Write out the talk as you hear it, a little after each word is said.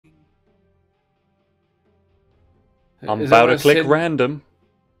I'm about to click random.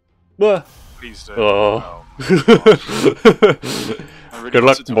 What? Please don't. Oh. Really Good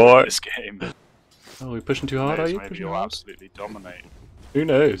luck, boy. This game. Oh, are we pushing too hard? Are you Maybe pushing you'll hard? absolutely dominate. Who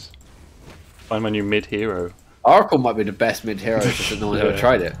knows? Find my new mid-hero. Oracle might be the best mid-hero, just that no one's ever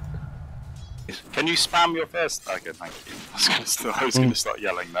tried it. Can you spam your first? Okay, thank you. I was gonna start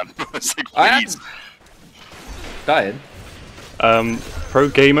yelling then. It's like, I am please. dying. Pro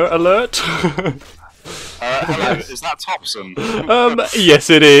gamer alert. Hello, is that Thompson? Yes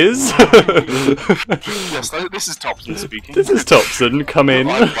it is. Yes, this is Thompson speaking. This is Thompson, come in.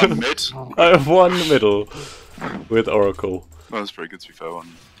 I have one mid. I have one middle with Oracle. That was pretty good to be fair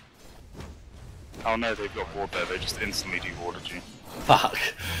one. Oh no, they've got ward there, they just instantly de-warded you. Fuck.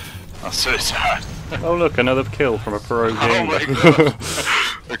 That's so sad. Oh look, another kill from a pro gamer. Oh my god.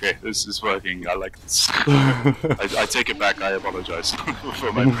 Okay, this is working, I like this. I take it back, I apologize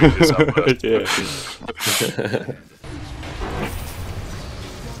for my previous outburst. Yeah.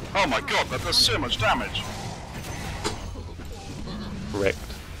 Oh my god, that does so much damage. Wrecked.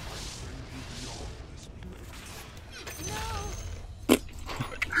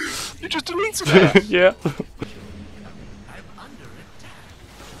 You just deleted it! Yeah.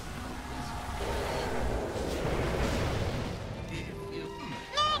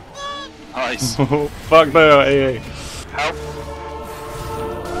 Nice. Fuck no, AA. Help.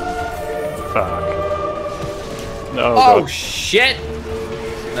 Fuck. No, Oh God. shit!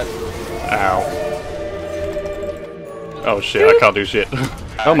 Ow. Oh shit, I can't do shit.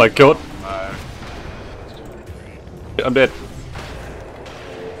 Oh my god. No. I'm dead.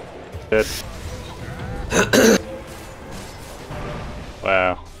 Dead.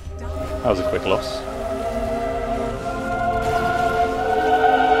 Wow. That was a quick loss.